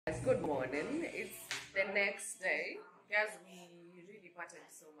Good morning. It's the next day. Guys, we really partied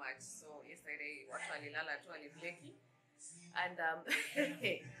so much. So yesterday, and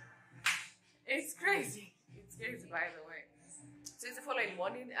it's crazy. It's crazy, by the way. So it's the following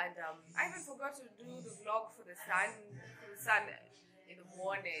morning, and I even forgot to do the vlog for the sun in the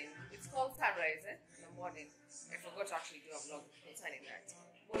morning. It's called sunrise in the morning. I forgot to actually do a vlog concerning that.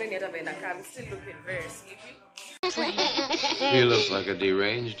 I'm still looking very sleepy. You look like a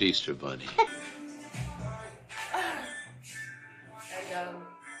deranged Easter bunny. And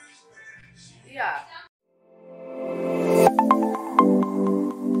yeah.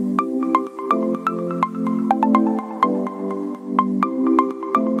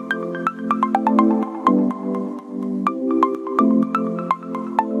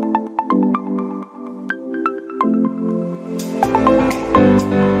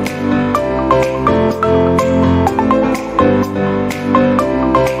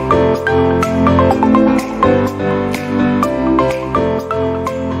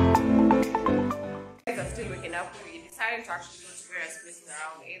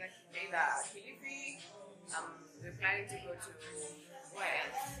 We're planning to go to where?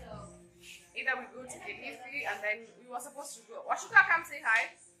 Either we go to Kidkora and then we were supposed to go. Washuka, come say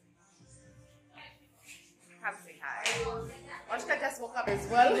hi. Come say hi. Washuka just woke up as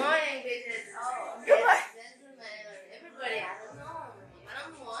well. Good morning, bitches. Oh, gentlemen, everybody. I don't know.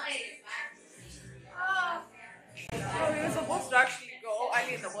 So we were supposed to actually go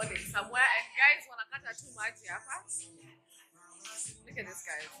early in the morning somewhere, and guys wanna cut her too much here. Look at this,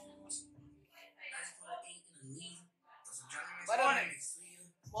 guys. Morning.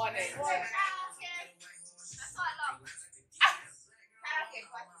 Morning.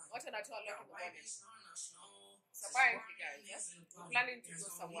 What an actual look in the morning. So apparently, guys, we're planning to go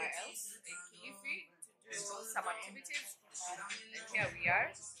somewhere else in Kidkora to do some activities. And here we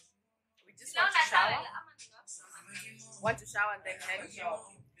are. We just want to shower. And then head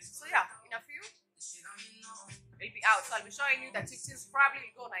home. So yeah, in a few, we'll be out. So I'll be showing you the tickets.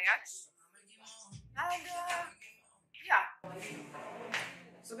 Probably go on a yacht. And yeah.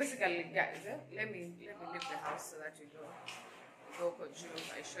 So basically, guys, let me leave the house so that you go control.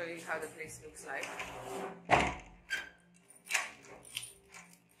 I show you how the place looks like.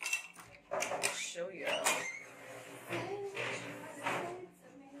 I'll show you.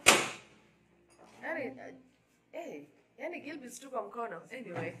 Hey, yani Gilbert stuka mkono.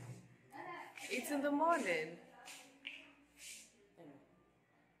 Anyway, it's in the morning.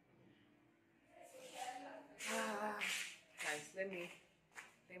 Guys, let me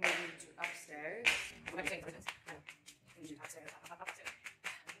lead you upstairs. Okay.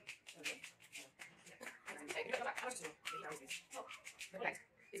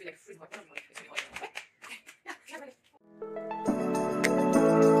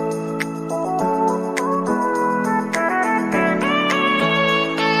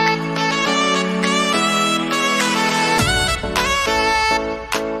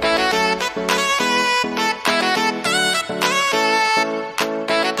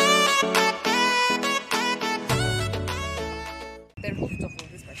 The rooftop of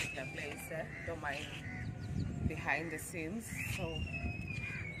this particular place, don't mind behind the scenes. So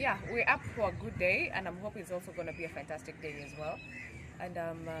yeah, we're up for a good day, and I'm hoping it's also going to be a fantastic day as well. And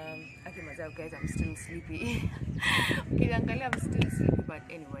I think myself, guys, I'm still sleepy. Okay, I'm still sleepy, but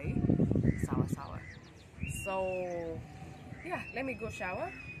anyway, sour. So yeah, let me go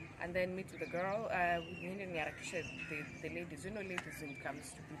shower and then meet with the girl. The ladies, you know, ladies, when it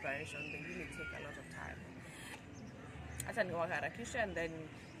comes to preparation, they really take a lot of time. And then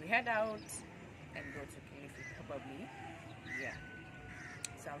we head out and go to Kidkora, probably. Yeah.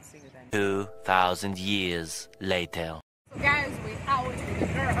 So I'll see you then. 2,000 years later. So guys, we're out with the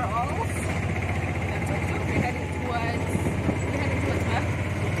girls. We're heading towards where?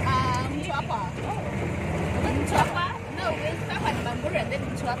 Chopper. Chopper? No, we'll stop at Wambui and then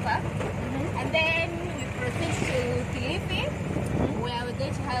Chopper. And then we proceed to Kidkora, where we're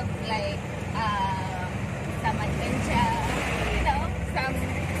going to have like some adventure, you know, some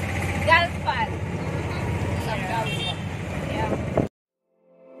girls fun. Some girls fun. Yeah.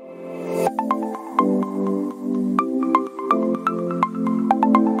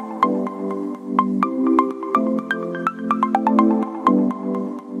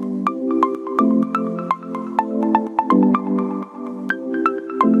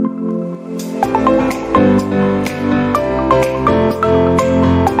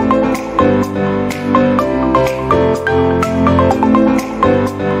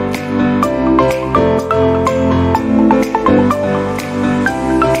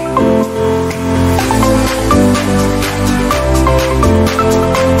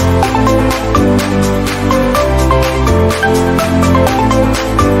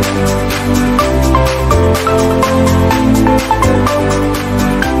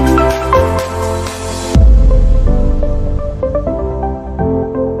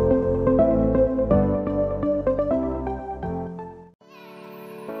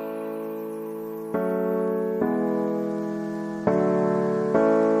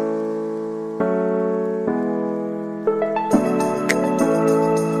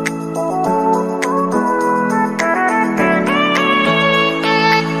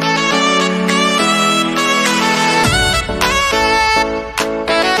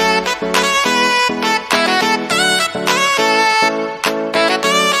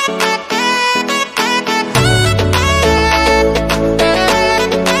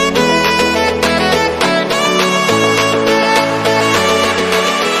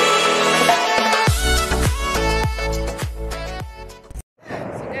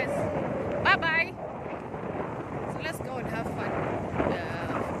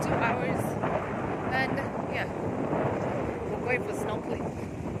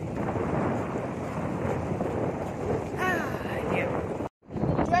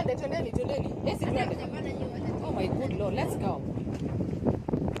 Oh my good Lord, let's go.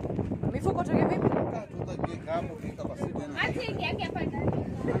 Mifuko tuke vipi?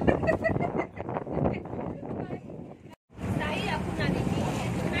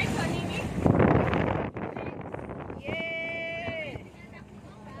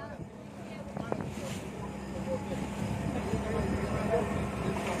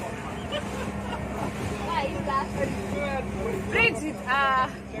 Bridget,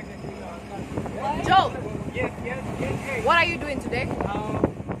 Joe, what are you doing today? It's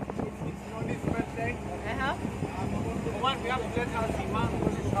Noni's birthday. One, we have to let her see mom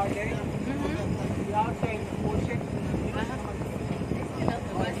because it's our day. We are outside in the ocean.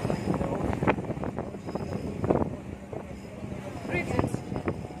 Bridget,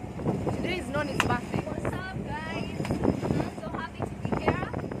 today is Noni's birthday. What's up, guys? So happy to be here.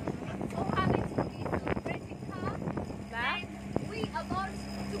 So happy to be celebrating her. And we are going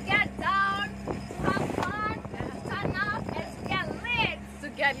to get down, to have fun, to turn up, and to get lit. To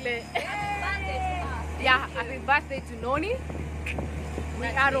get lit. Birthday to her. Yeah, happy birthday to Noni. We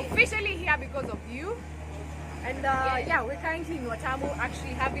are officially here because of you. And yeah, we're currently in Watamu,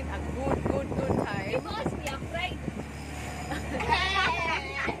 actually having a good time. Because we are afraid.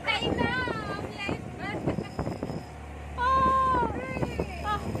 I know. Oh.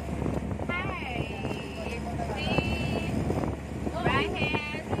 Oh. Hey, it's me. Right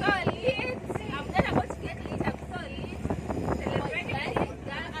here. So lit. I'm not about to get lit. I'm so lit. Celebrating this.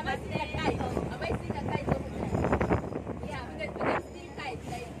 Am I seeing a kite? Am I seeing a kite over there? Yeah, we can still kite.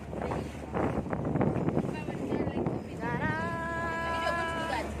 Like,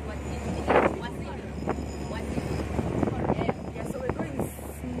 Yeah, so we're going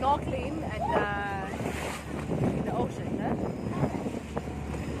snorkeling and in the ocean, huh?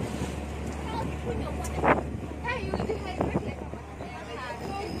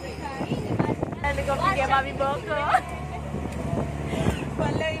 And we're gonna get Mommy Boko.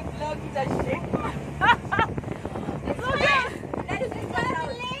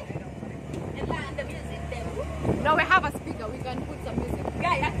 No, we have a speaker. We can put some music. You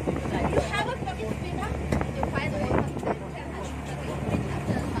have a fucking speaker? You find the one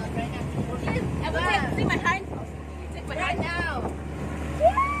take my hand. Take my hand now.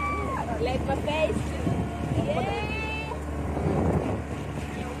 Like my face. Yeah.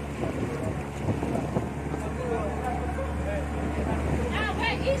 Ah,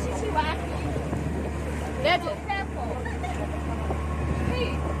 where is she walking? That's it.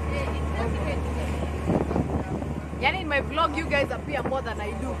 Yani in my vlog, you guys appear more than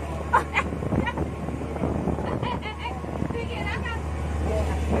I do.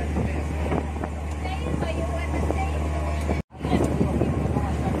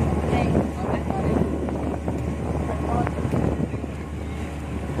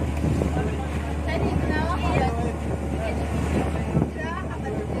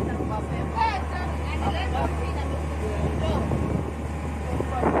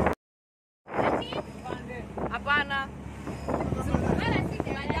 Hapana.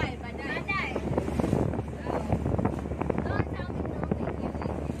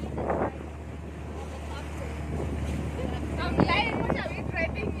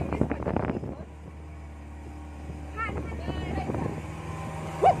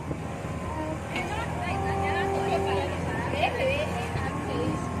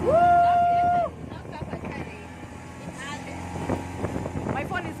 My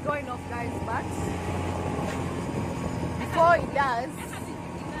phone is going off, guys, but before it does,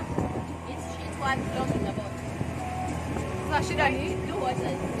 It's what I'm talking about. sasa shida ni Do what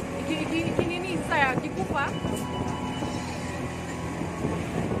I ikinini sasa ya kikufa.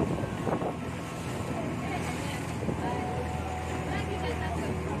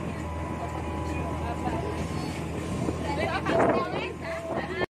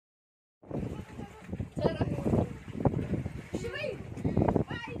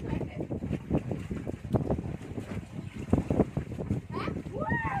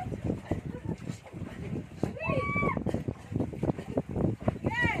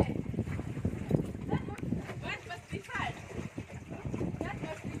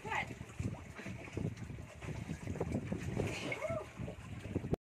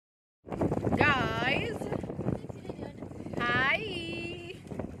 Guys, hi.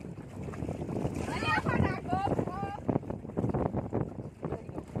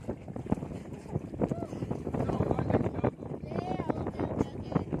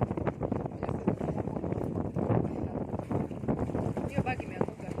 Hiyo bagi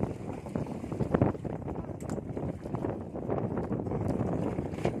imeanguka.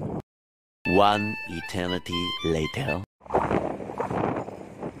 One eternity later.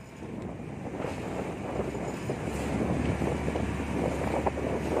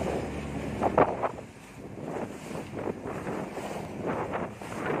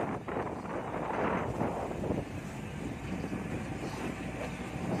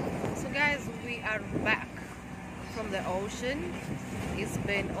 are back from the ocean. It's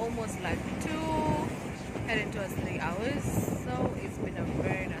been almost like 2, heading towards 3 hours. So it's been a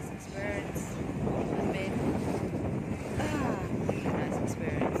very nice experience. I mean, really nice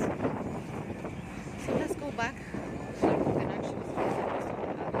experience. So let's go back so we can actually see some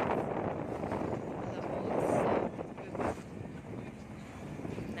other boats.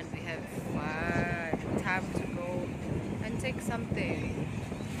 And we have time to go and take something.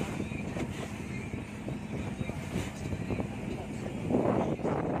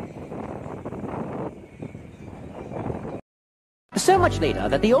 So much later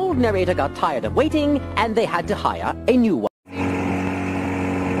that the old narrator got tired of waiting and they had to hire a new one.